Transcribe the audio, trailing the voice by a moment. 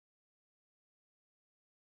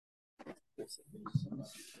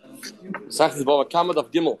Sagt Bava Kamad of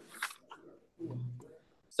Gimel.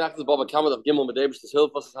 Sagt Bava Kamad of Gimel mit dem ist das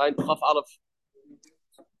Hilfe, was es heißt, auf Alef.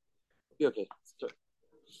 Okay.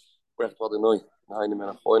 Breath for the noise.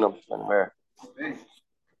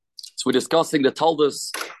 So we're discussing the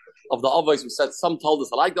Taldas of the Avos. We said some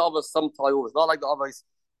Taldas are like the Avos, some Taldas not like the Avos.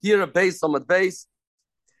 Here a base, some at base.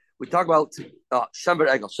 We talk about Shember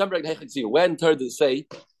Egel. Shember Egel, when did it say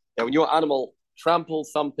that when your animal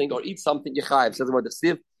tramples something or eats something, you chayiv? Says the word the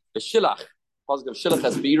Siv, the Shilach. Positive Shilach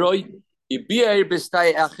has Biroi. So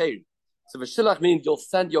the Shilach means you'll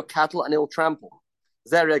send your cattle and it will trample.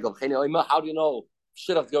 How do you know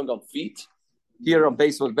Shilach is going on feet? Here on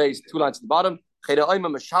base, 2 lines at the bottom. The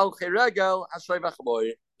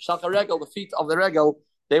feet of the regel,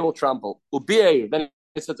 they will trample. Then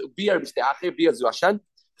it says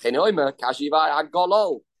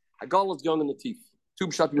Hagol is going in the teeth. Two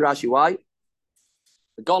pshat Rashi. Why?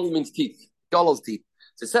 The gol means teeth. Gol's teeth.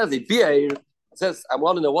 So it says the beer. It says I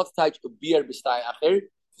want to know what type of beer b'shtay acher.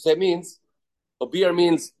 So it means a beer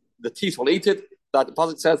means the teeth will eat it. That the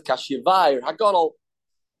pasuk says kashivai hagol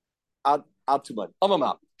ad tuman.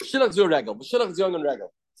 Amama. Shilach zu regel. Shilach zu on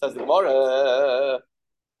regel. Says the Gemara.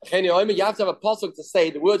 You have to have a pasuk to say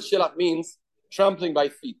the word shilach means trampling by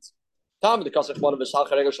feet. Only because the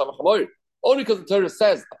Torah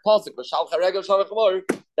says a pasuk,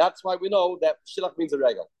 that's why we know that shilach means a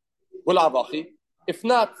regel. If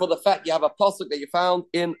not for the fact you have a pasuk that you found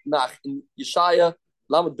in Yeshaya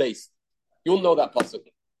Lamed Beis, you'll know that pasuk.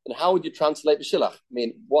 And how would you translate the shilach? I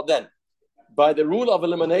mean, what then? By the rule of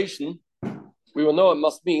elimination, we will know it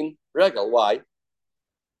must mean regel. Why?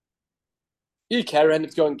 Keren,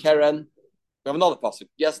 it's going Keren. We have another pasuk.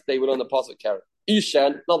 Yes, they will learn the pasuk Keren.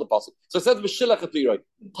 Ishan, another pasuk. So it says v'shilach atiroi.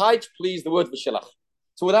 Taich, please, the word v'shilach.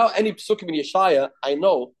 So without any psukim in Yeshaya, I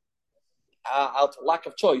know, out of lack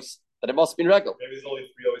of choice, that it must be regel. Maybe there's only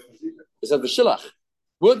 3 always from It says v'shilach.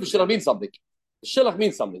 Word v'shilach means something. V'shilach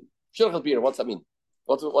means something. V'shilach atiroi, what's that mean?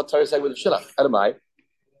 What Torah say with v'shilach? Adamai.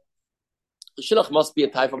 V'shilach must be a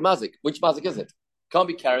type of mazik. Which mazik is it? It can't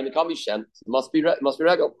be Karen, it can't be Shen. It must be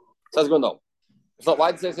regel. Says go no. So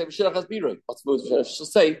why does it say v'shilach has birui? What's the word? She'll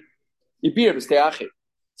say Yibir b'stei achi.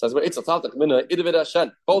 Says well, it's a talk mina idivida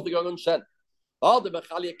Shen. Both are going on Shen. All the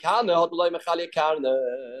mechali karne, all the loy mechali karne.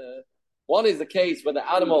 One is the case where the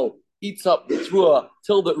animal eats up the trua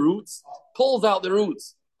till the roots, pulls out the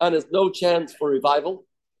roots, and there's no chance for revival.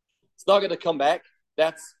 It's not going to come back.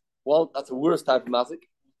 That's a worse type of mazik.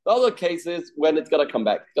 The other case is when it's going to come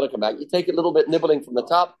back. It's going to come back. You take a little bit nibbling from the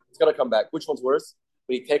top, it's going to come back. Which one's worse?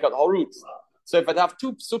 When you take out the whole roots. So if I'd have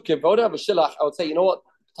 2 psukim, voda have a shilach, I would say, you know what?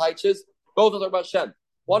 Taiches, both are talking about Shen.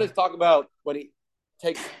 One is talking about when he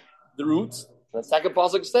takes the roots. And the second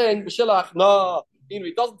pasuk is saying, B'shilach, no, even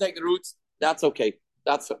if he doesn't take the roots, that's okay.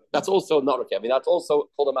 That's also not okay. I mean, that's also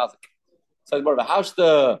called a mazik. So it's more of a house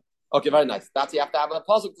the. Okay, very nice. That's you have to have a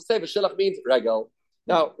pasuk to say B'shilach means regel.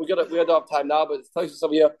 Now we don't have time now, but it's Tosfos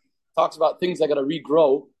over here talks about things that are going to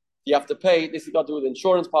regrow. You have to pay. This is got to do with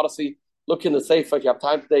insurance policy. Look in the safe if you have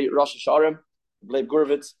time today. Rosh Hashanah, Blake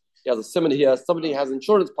Gurvitz. He has a simon here. Somebody has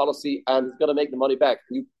insurance policy and he's going to make the money back.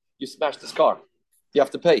 You smashed his car. You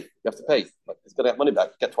have to pay. But he's going to have money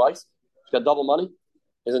back. Get twice. He's got double money.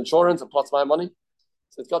 His insurance and plus my money.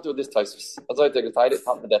 So it's got to do with this Tosfos. As I take a title,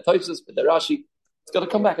 with their Tosfos, with their Rashi, it's got to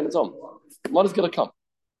come back on its own. Money's going to come.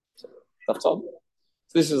 So that's all.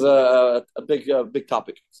 So this is a big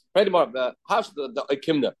topic. Right tomorrow. How should the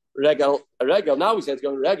Kimna regel? Now we say it's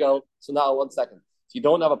going regel. So now 1 second. So you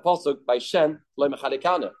don't have a pasuk by Shen loy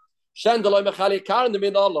mechalikana. Shen loy mechalikana the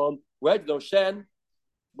mid alone. Where do you know Shen?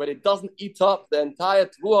 When it doesn't eat up the entire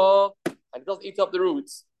tvua and it doesn't eat up the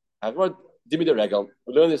roots. And what dimi the regel?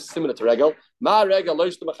 We learn this similar to regel. Ma regel loy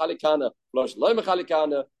mechalikana loy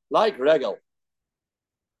mechalikana like regel.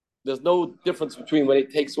 There's no difference between when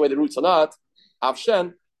it takes away the roots or not.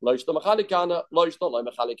 Avshen, loishto mechalikana, loishto loy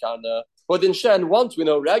mechalikana. But in Shen, once we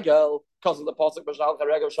know regel, because of the pasuk b'shal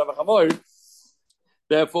regel shavachamor,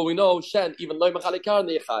 therefore we know Shen, even loy mechalikana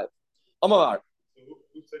yichayv. Amar. So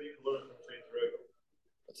who said you can learn from Shen to regel?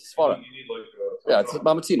 It's Sfara. You need it's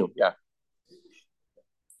Mamatino. Yeah,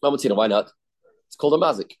 Mamatino. Why not? It's called a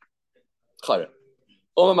mazik. Chayre.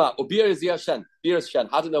 Omar. Beer is Shen. Beer is Shen.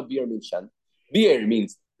 How do you know beer means Shen? Beer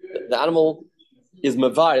means the animal is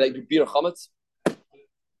mavar, like beer chametz.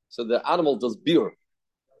 So the animal does beer.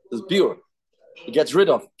 It gets rid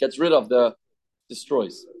of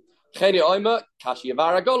destroys. How do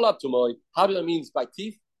that mean by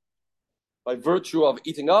teeth? By virtue of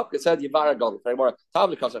eating up, it said yivara gadol. Very more.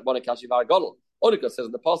 Onika says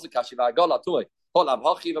in the pasuk kashivar gadol tumoi.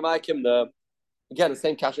 Again, the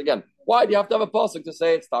same kash again. Why do you have to have a pasuk to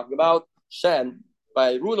say it's talking about shen,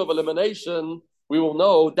 by rule of elimination, we will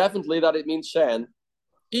know definitely that it means shen.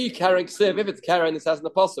 If it's karen, it says in the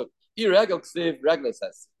pasuk. Regel ksiv, regel it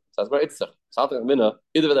says. So that's where it's either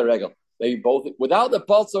with a regel. They both without the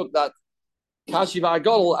pasuk that kashiv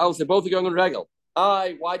argol, I would say both are going on regel.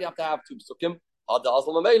 Why do you have to have two psukim?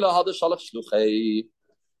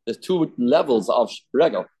 There's two levels of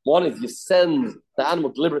regel. One is you send the animal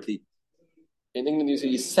deliberately. In England, you say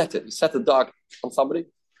you set it. You set the dog on somebody.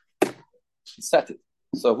 You set it.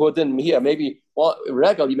 So who didn't here? Maybe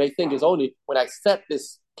regel you may think is only when I set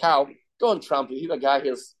this cow. Go and trample it. Here's a guy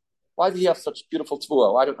here's. Why does he have such beautiful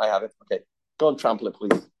tvua? Why don't I have it? Okay, go and trample it,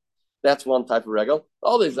 please. That's one type of regel.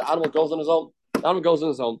 All these, the animal goes on his own. The animal goes on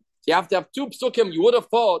his own. So you have to have two psukim. You would have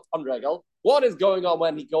thought on regel. One is going on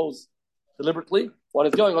when he goes deliberately. One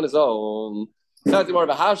is going on his own. Okay,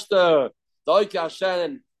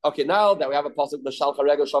 now that we have a pasuk l'shalcha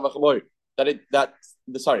regel shavachmoy,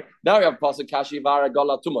 now we have a pasuk kashi vara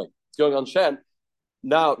gola tumoy. It's going on shen.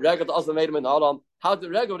 Now regel also made him in hold on. How the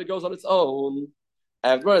regel it goes on its own?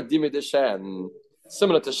 Similar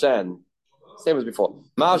to shen, same as before.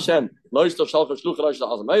 Ma shen loishto shalcha shlucha loishto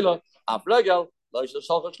azamela. Af regel loishto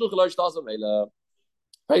shalcha shlucha loishto azamela.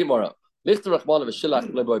 Pray more. Lichter rachman of a shilach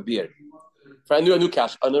leboy beer. For a new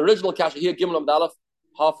cash, an original cash here, Gimel Amdalef,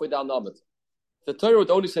 halfway down the Amid. The Torah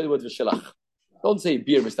would only say the word V'shilach. Don't say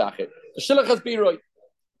beer Mistachir. The Shilach has beer right.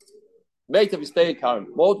 Mate, if you stay Karen,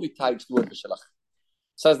 what would we type the word V'shilach?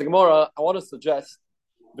 Says the Gemara, I want to suggest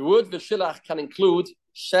the word V'shilach can include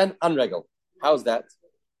Shen and Regel. How's that?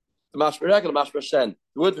 The Mashma Regel, Mashma Shen.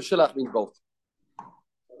 The word V'shilach means both.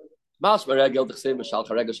 Mashma Regel, the Chsev,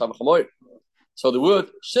 Meshalcha Regel, Shavach Hamoir. So the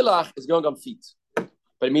word Shilach is going on feet.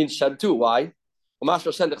 But it means shen too. Why? We have a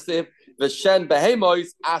pasuk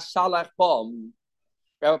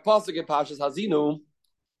in Parshas Hazinu.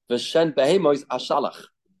 V'shen behemois ashalach.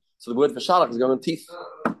 So the word v'shalach is going on teeth.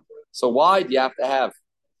 So why do you have to have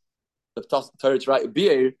the Torah to write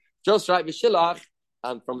beer? Just write v'shilach,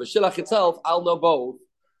 and from v'shilach itself, I'll know both.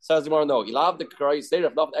 Says the Gemara, no. You'll have the Korei Seder,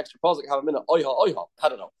 if not an extra pasuk, have a minute. Oiha. I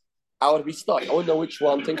don't know. I would be stuck. I wouldn't know which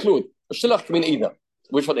one to include. V'shilach can mean either.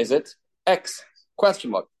 Which one is it? X.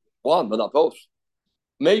 Question mark. One, but not both.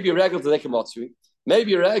 Maybe regel to Nekamatsui.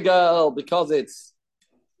 Maybe regel because it's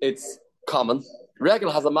common.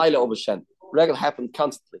 Regel has a mile over shen. Regel happened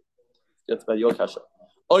constantly. That's by your kasha.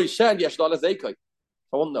 Oh, shen yeshlal zeikoi.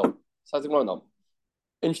 I won't know. Says the Gemara no.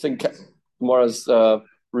 Interesting. Gemara's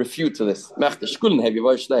refute to this.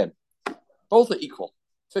 Both are equal.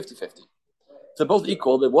 50-50. So both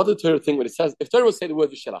equal. Then what the Torah thing when it says if Torah would say the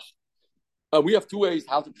word v'shilach, we have two ways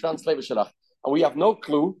how to translate v'shilach. And we have no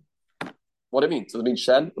clue what it means. Does it mean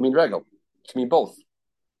shen? It mean regel. It can mean both.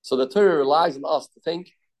 So the Torah relies on us to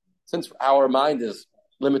think, since our mind is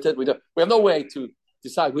limited, we have no way to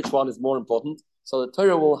decide which one is more important. So the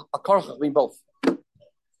Torah will akarach mean both. But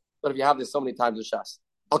if you have this so many times in Shas,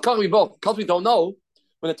 akarach mean both. Because we don't know,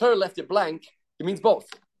 when the Torah left it blank, it means both.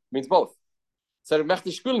 It means both. So which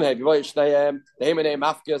one are you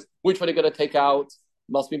going to take out?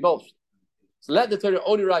 Must be both. So let the Torah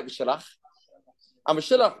only write v'shilach. And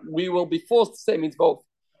v'shilach, we will be forced to say means both.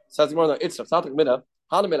 Says the Gemara,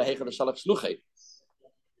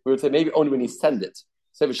 we would say maybe only when you send it.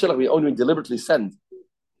 Say v'shilach, we only deliberately send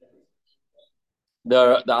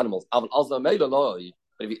the animals. But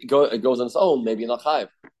if it goes on its own, maybe you're not chayiv.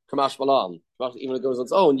 Kamash malan. Even if it goes on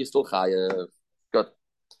its own, you're still chayiv. Good.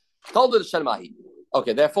 Told the shen mahi.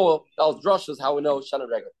 Okay, therefore, that was drushes how we know shen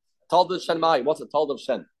and regel. Told the shen mahi. What's a told of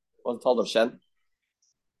shen? What's a told of shen?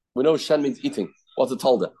 We know shen means eating. What's a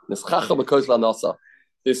tolda?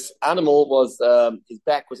 This animal was, his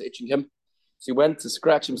back was itching him. So he went to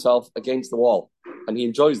scratch himself against the wall. And he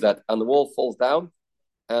enjoys that. And the wall falls down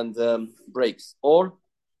and breaks. Or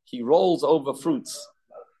he rolls over fruits.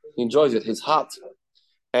 He enjoys it. His heart.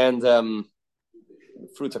 And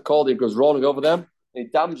fruits are cold. He goes rolling over them. And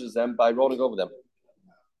he damages them by rolling over them.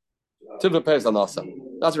 That's what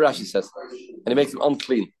Rashi says. And he makes them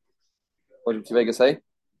unclean. What did Tivega say?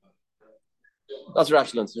 That's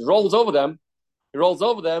rational. He rolls over them.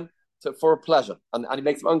 For pleasure, and he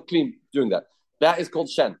makes them unclean doing that. That is called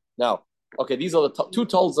shen. Now, okay, these are the two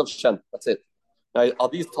tolls of shen. That's it. Now, are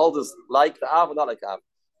these tolls like the av or not like the av?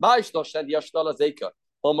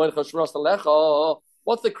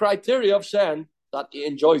 What's the criteria of shen that he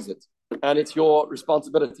enjoys it, and it's your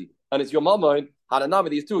responsibility, and it's your mammon. Hananami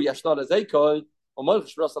these two yashnala zeikoi or moich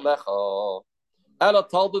shras alecha. Ela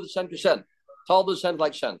told the shen kishen. Told the shen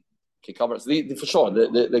like shen. For sure,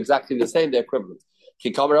 they're exactly the same, they're equivalent.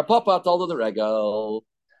 Kikamer Papa told the regel.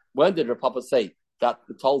 When did Papa say that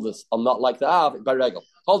the told us I'm not like the Av by regel?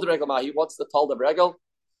 Told the regel Mahi, what's the told of regel?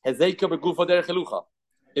 If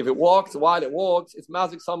it walks, while it walks, it's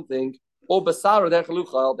mazik something. Or basara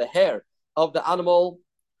derech the hair of the animal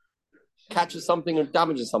catches something or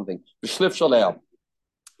damages something. The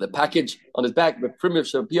package on his back, the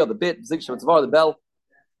primitive the bit, the bell.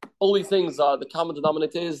 All these things are the common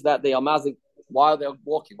denominator is that they are mazik while they're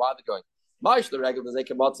walking, while they're going.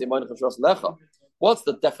 What's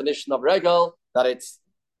the definition of regal? That it's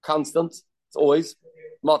constant, it's always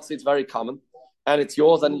matzi, it's very common, and it's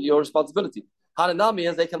yours and your responsibility. Hananami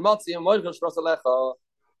is they can matzi and moichel shros alecha,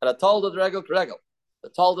 and I told the regal. The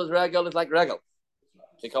told the regal is like regal.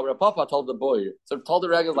 Papa told the boy, so told the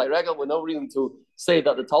regal is like regal with no reason to say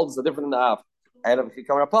that the told are different than the half. And if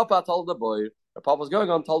Papa told the boy, the Papa was going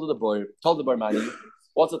on, told the boy, man,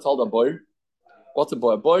 what's a told the boy? What's a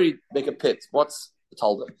boy? A boy make a pit. What's the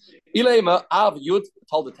told him? Ilema av yud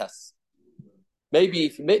told the test. Maybe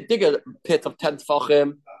if you dig a pit of 10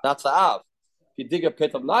 tefachim, that's the av. If you dig a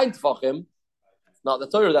pit of 9 tefachim, it's not the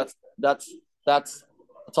Torah. That's a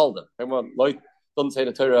told him. Everyone doesn't say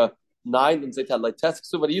the Torah 9, doesn't say 10 like test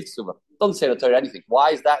suva yitzsuva. Doesn't say the Torah anything. Why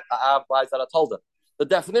is that a av? Why is that a told him? The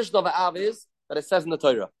definition of an av is that it says in the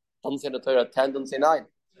Torah. Doesn't say the Torah 10, doesn't say 9. It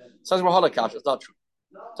says we're Holocaust. It's not true.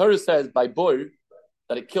 Torah says by boy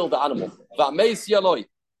that he killed the animal.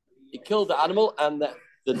 He killed the animal, and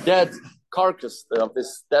the dead carcass of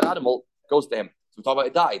this dead animal goes to him. So we talk about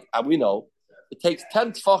it died, and we know it takes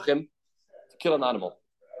 10 tefachim to kill an animal.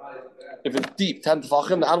 If it's deep, 10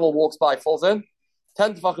 tefachim, the animal walks by, falls in.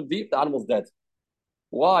 10 tefachim deep, the animal's dead.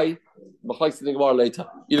 Why? We'll think about it later.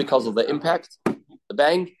 Either because of the impact, the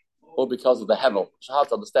bang, or because of the hevel. You have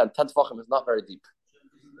to understand, 10 tefachim is not very deep.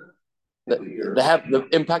 The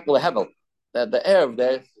impact of the hevel, the air of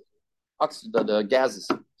the oxygen, the gases.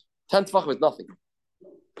 10 tefachim is nothing.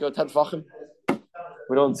 10 tefachim,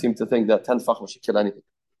 we don't seem to think that 10 tefachim should kill anything.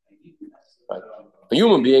 Right? A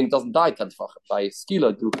human being doesn't die 10 tefachim. By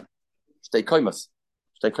skila do stay koimas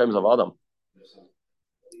of Adam.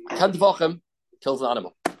 10 tefachim kills an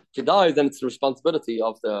animal. If he dies, then it's the responsibility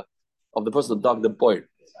of the person who dug the boy.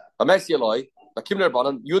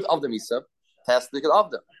 Yud of the misa, test the of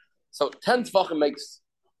them. So 10 tefachim makes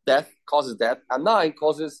death, causes death, and 9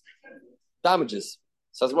 causes damages.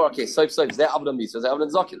 Says, well, okay, so they're Avdam Misa, they're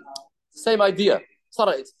Avdam Zakin. Same idea. It's not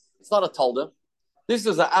a Tolda. This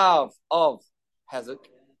is an Av of Hezek,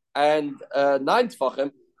 and 9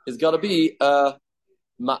 Tfachim is going to be a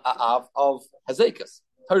Av of Hezekas.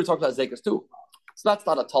 How do you talk about Hezekas too? So that's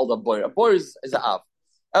not a Tolda Boyer. A Boyer is an Av.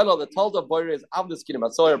 Hello, the Tolda Boyer is Av the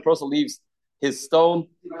Skinim. So a person leaves his stone,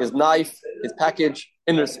 his knife, his package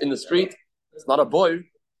in the street. It's not a Boyer.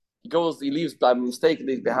 He leaves by mistake,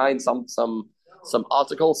 leaves behind some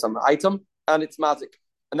article, some item, and it's mazik.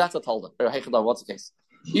 And that's a tolda. What's the case?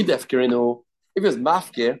 If he's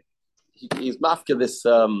mafkir, he's mafkir this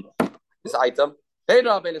item.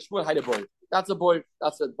 That's a boy.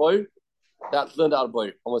 That's learned out of boy.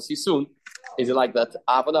 And we'll see soon. Is it like that?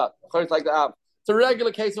 Av or not? It's like the av. It's a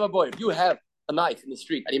regular case of a boy. If you have a knife in the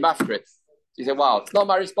street and you mafkir it, you say, wow, it's not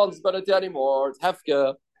my responsibility anymore. It's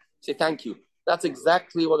hefker. Say thank you. That's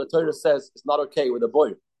exactly what the Torah says. It's not okay with a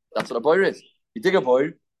boy. That's what a boy is. You dig a boy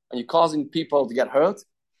and you're causing people to get hurt,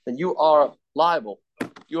 then you are liable.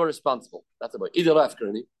 You are responsible. That's a boy.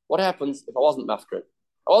 What happens if I wasn't mafkir?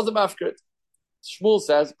 I wasn't mafkir. Shmuel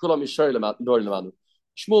says, Shmuel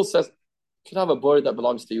says, you can have a boy that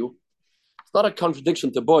belongs to you. It's not a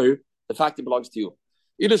contradiction to boy, the fact it belongs to you.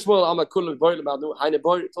 It's also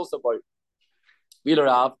a boy.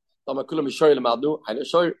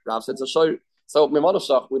 Rav says a shoy. So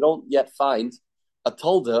we don't yet find a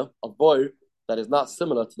tolda of boy that is not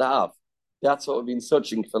similar to the Av. That's what we've been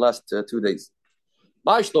searching for the last 2 days.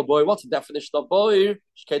 Ma'ishlo boy, what's the definition of boy?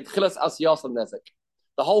 The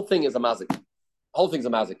whole thing is a mazik. The whole thing's a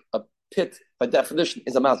mazik. A pit, by definition,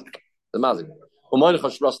 is a mazik. The mazik.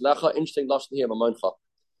 Interesting lashon here,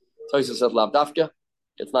 Tosis says lav dafka.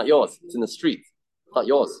 It's not yours. It's in the street. It's not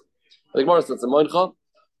yours. The Gemara says a moincha.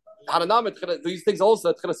 These things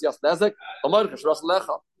also tchilas yas nezek. A moincha shras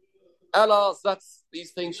lecha. Ella,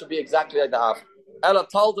 these things should be exactly like the Av. Ella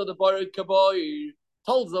told the boy kaboy.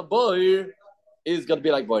 Told the boy is going to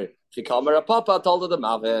be like boy. Shikamera papa told the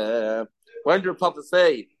mave. When did papa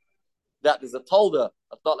say that is a tolda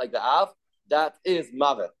that's not like the Av? That is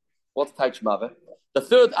mave. What's taich mave? The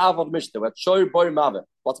third Av of Mishnah, where shoy boy mave.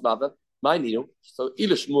 What's mave? My needle. So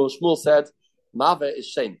Shmuel said mave is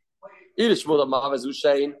shame. Shmuel mave is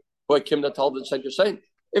ushain. Boy kimna told the shen shane.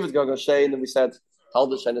 If it's going to shane, then we said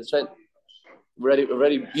told the shen is shane. We've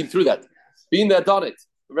already been through that. Been there, done it.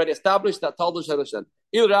 We've already established that told the shen is shane.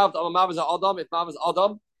 Either Rav, Mav is Adam. If Mav is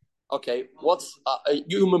Adam, okay, what's a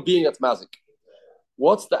human being that's mazik?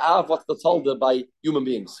 What's the av? What's the tolda by human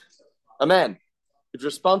beings? A man is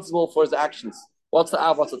responsible for his actions. What's the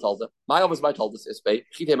av? What's the tolda? My av is my tolda.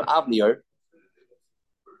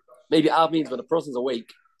 Maybe av means when a person's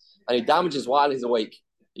awake and he damages while he's awake.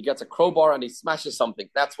 He gets a crowbar and he smashes something.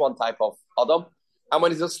 That's one type of adam. And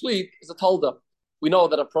when he's asleep, it's a tolda. We know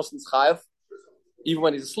that a person's chayav even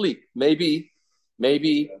when he's asleep. Maybe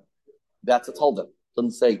that's a tolda.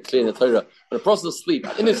 Doesn't say clear in the Torah. When a person's asleep,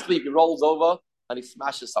 in his sleep, he rolls over and he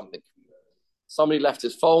smashes something. Somebody left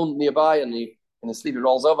his phone nearby, and in his sleep he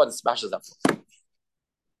rolls over and smashes that.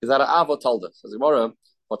 Is that an avo tolda? Says Gemara,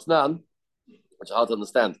 what's nan? Which is hard to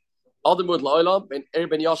understand. Adam would la'olam ben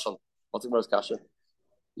ben yashal. What's Gemara's kasha?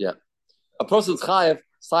 Yeah, a person's chayav,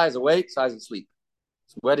 sai is awake, sai is asleep.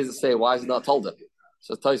 So where does it say? Why is it not tolda?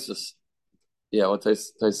 So Tosis. Yeah, what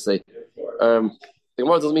Tosis say? The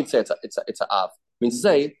Gemara doesn't mean to say it's a av. It means to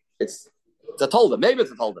say it's a tolda. Maybe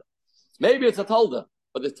it's a tolda. Maybe it's a tolda,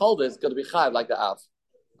 but the tolda is going to be chayav like the av.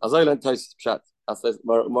 Azaylan Tosis pshat. That's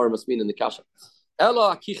more must mean in the kasha.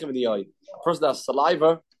 Ella akichim in the eye. A person has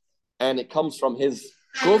saliva, and it comes from his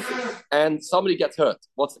goof, and somebody gets hurt.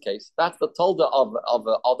 What's the case? That's the tolda of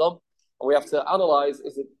Adam, and we have to analyze: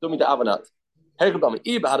 is it dumi the avanat? A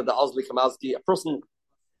person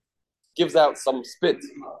gives out some spit,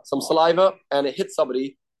 some saliva, and it hits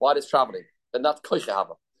somebody while it's traveling. Then that's koiche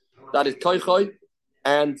hava. That is koichoi,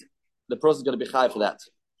 and the person's going to be chai for that.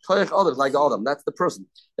 Koich others like Adam. That's the person.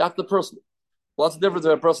 That's the person. What's the difference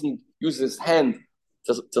when a person uses his hand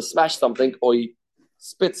to smash something, or he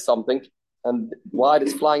spits something, and while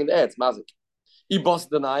it's flying in the air, it's mazik. He busted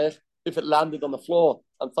the knife. If it landed on the floor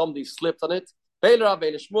and somebody slipped on it, that's going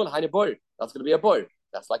to be a boy.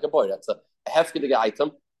 That's like a boy. That's a heftige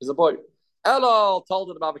item. Is a boy. Hello, told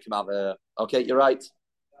the Bava. Okay, you're right.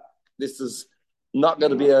 This is not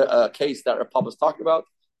going to be a case that Papa is talking about.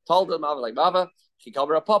 Told the Bava like Bava. She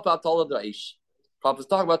covered a Papa. Told the Ish. Papa's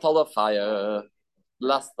talking about told the fire.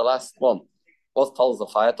 The last one. What's told the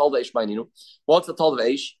fire? Told the Ish Maininu. What's the told the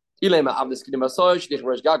Ish? A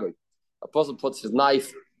person puts his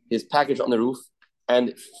knife, his package on the roof,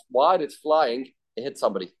 and while it's flying, it hits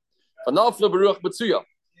somebody. And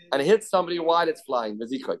it hits somebody while it's flying.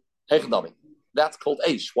 That's called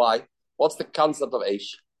Eish. Why? What's the concept of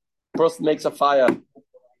Eish? A person makes a fire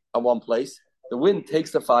at one place. The wind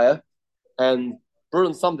takes the fire and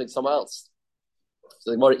burns something somewhere else.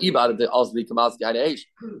 So the more ibad the Osli Kamaz behind Eish.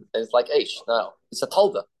 And it's like Eish. Now, it's a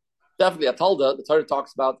tolda. Definitely a tolda. The Torah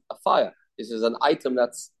talks about a fire. This is an item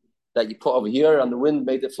that you put over here and the wind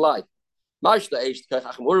made it fly. What's the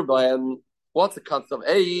concept of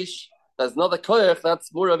Eish? There's not a koyach that's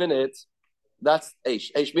murav in it. That's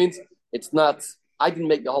Eish. Eish means it's not, I didn't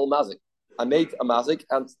make the whole mazik. I made a mazik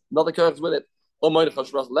and another koyach is with it.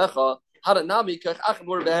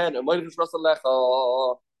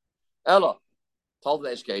 Ella. Told the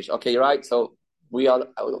Eish. Okay, you're right. So we are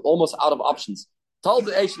almost out of options. Told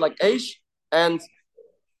the Eish like Eish, and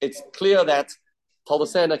it's clear that told the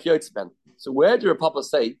say like Yotzben. So where do your Papa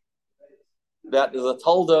say that there's a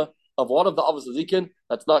tolda of one of the Avos Zikin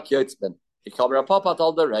that's not Yotzben? He called her Papa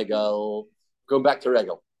told the Regal. Going back to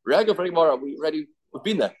Regal. Regal for tomorrow. We've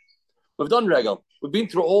been there. We've done Regal. We've been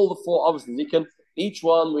through all the four Avos Zikin. Each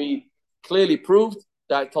one we clearly proved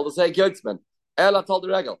that told the say Yotzben. Ella told the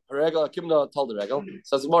Regal. Regal Kimna told the Regal.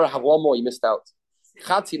 Says tomorrow have one more you missed out.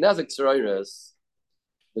 Chatzi Nezik Tzeroiris.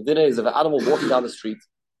 The dinner is of an animal walking down the street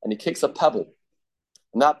and he kicks a pebble.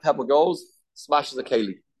 And that pebble goes, smashes a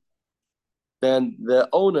keli. Then the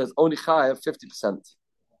owner is only chayav 50%.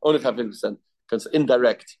 Only chayav 50%. Because it's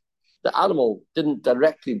indirect. The animal didn't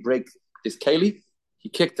directly break this keli. He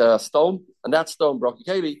kicked a stone, and that stone broke the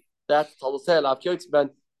keli. That told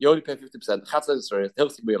the you only pay 50%. Chatzah is sorry.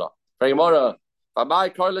 Hilchik Mila. Very more.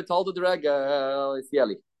 Famai Karle told the regal. It's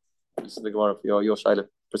Yeli. This is the Gemara for your Shaila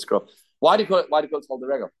prescribe. Why do you call it told the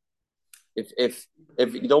regal? If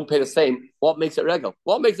you don't pay the same, what makes it regal?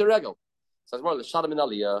 What makes it regal? Says more the Shadam in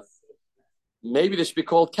Aliyah. Maybe they should be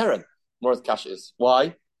called Karen. More as cash is.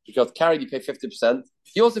 Why? Because Karen you pay 50%.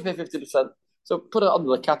 You also pay 50%. So put it under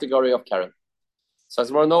the category of Karen.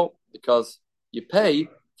 Says more no, because you pay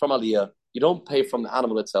from Aliyah. You don't pay from the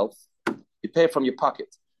animal itself. You pay from your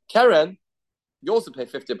pocket. Karen, you also pay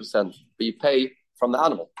 50%, but you pay from the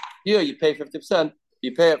animal. Here you pay 50%,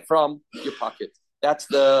 you pay it from your pocket. That's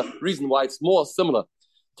the reason why it's more similar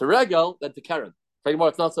to Regal than to Karen. Furthermore,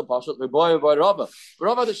 it's not so partial.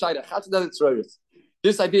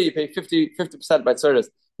 This idea you pay 50% by service.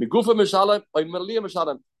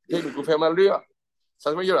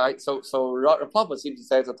 So you're right. So Papa seems to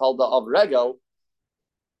say it's a talda of Regal.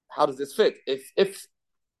 How does this fit? If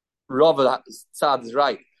Rava Tzad is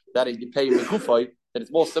right that you pay Megufay, that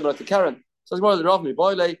it's more similar to Karen. So it's more the Rav Mi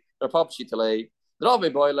Boile, the Papa Shitale, the Rav Mi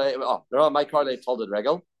Boile, the Rav My Carle told the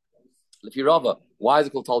Regal. If you Rava, why is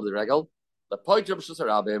it called told the Regal? The point of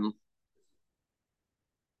Rabim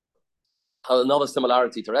has another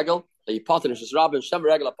similarity to Regal. The hypotenuse Rabim, Shem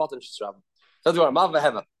Regal, hypotenuse Rabim. So you are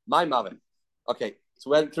Mava, my Mava. Okay, so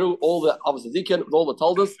we went through all the obviously Deacon, all the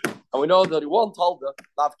told us, and we know that one told the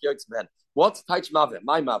Mav Kyoks Ben. What's Taich Mave?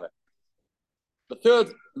 My Mave. The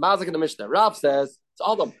third Mazik in the Mishnah. Rav says it's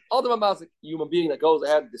Adam. Adam a Mazik, human being that goes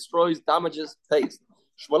ahead, destroys, damages, pays.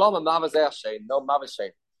 Shmulam a Mave Shein, no Mave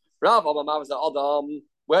Shein. Rav a Mave Adam.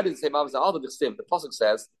 Where did it say Mave Adam? The pasuk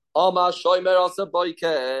says, Ama Shoimer Asa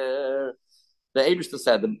Boiker. The Abrishter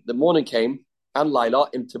said the morning came and Laila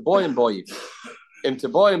im Teboy and Boy. Im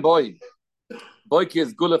Teboy and Boy. Boyki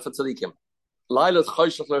is Gula for Tzadikim. Laila's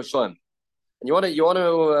Choshech L'Shoim. And you want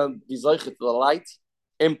to be zeichet to the light.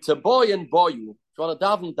 Im Teboy and Boyu. You want to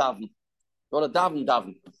daven. You want to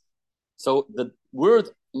daven. So the word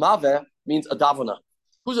Mave means a davener.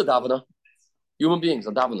 Who's a davener? Human beings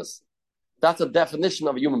are daveners. That's a definition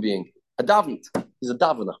of a human being. A davenant. He's a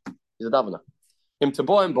davener. Im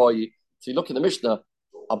Teboy and Boyu. So you look in the Mishnah.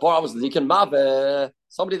 Abora was the deacon Mave.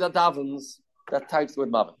 Somebody that davens. That types with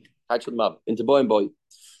Mave. Into boy and boy.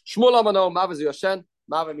 Shmuel Amano, Mav is Yoshen.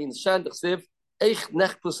 Mav means Shen, the Siv. Eich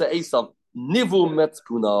Nechpuse Esav. Nivu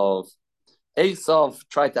Metzpunov. Esav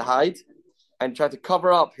tried to hide and tried to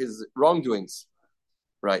cover up his wrongdoings.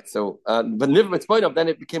 Right, so, but Nivu Metzpunov, then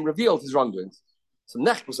it became revealed his wrongdoings. So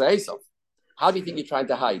Nechpuse Esav. How do you think he tried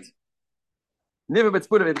to hide? Nivu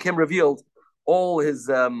Metzpunov, it became revealed all his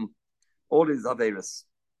Averis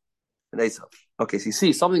and Esav. Okay, so you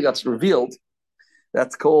see something that's revealed.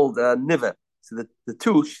 That's called niver. So the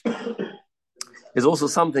tooth is also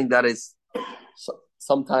something that is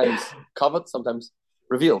sometimes covered, sometimes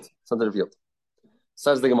revealed.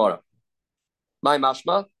 Says the Gemara. My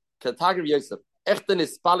mashma, Katagir Yosef. Echten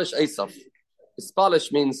ispalish Esav. Ispalish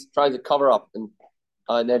means trying to cover up.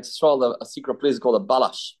 And Israel, a secret place called a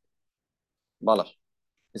balash.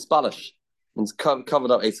 Ispalish means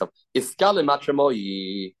covered up Esav. Iskale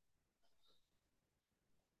matramoyi.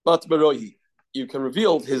 But Meroyi. You can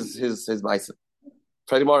reveal his ma'aser.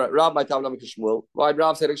 Rav my tam Shmuel. Why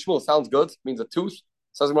Rav said Shmuel sounds good, means a tooth.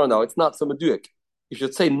 Says more no, it's not so meduik. You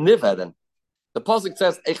should say niver then. The pasuk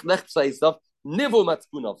says Eich nech stuff nivu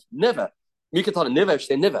matzpunov. Niver. You can tell niver if you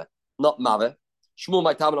say niver, not mave. Shmuel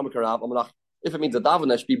my tam Rav. If it means a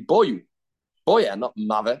davener, it should be boyu, not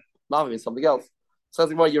mave. Mave means something else. Says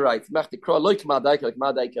more, you're right. Like madaika.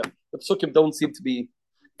 The psukim don't seem to be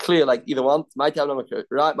clear like either one. Might have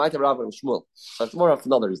Rav and Shmuel. So it's more of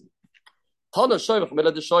another reason. Tana Shoy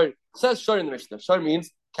Mila de Shoy says Shoy in the Mishnah. Shoy means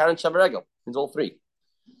Karen Shavarego. Means all three.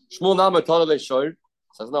 Shmuel Nama Tana Le Shoy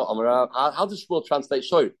says no. How does Shmuel translate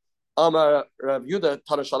Shoy? Amar Rav Yuda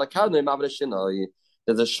Tana Shala Karen Mavadashina.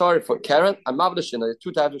 There's a Shoy for Karen and Mavadashina. There's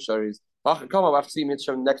two types of Shoys. Come on, we'll have to see me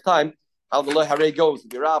next time how the Hare goes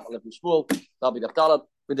with Rav and Shmuel. That'll be the Dalat.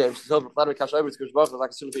 With the silver platter cash over to Kushbach,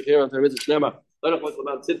 like a silver here and there is a Shnema. Let us put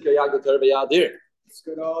man Sidka Yagda Terbe Yadir.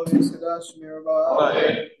 Skadal, Skadash, Mirabah,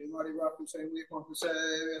 Imari Rakum saying we want to say,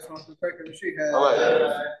 it's not the Pecker and she had.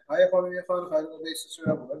 I have on the fun, I don't basis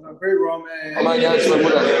of it. I'm very wrong, man. Oh my God,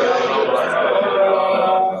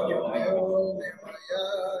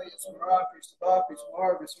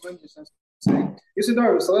 it's a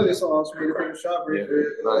nervous, so this also made a big shop.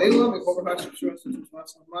 They love me for perhaps insurance to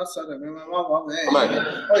my son and my mom.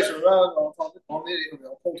 I should rather on the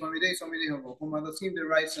whole time day, so many of them. My team did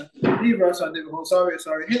right. He runs on the whole sorry.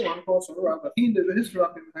 He one calls around, but he did his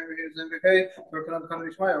rock and his MVK. We're going to come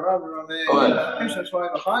to my around there. He's just trying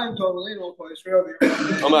to hide totally no place really.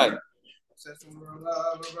 Oh my.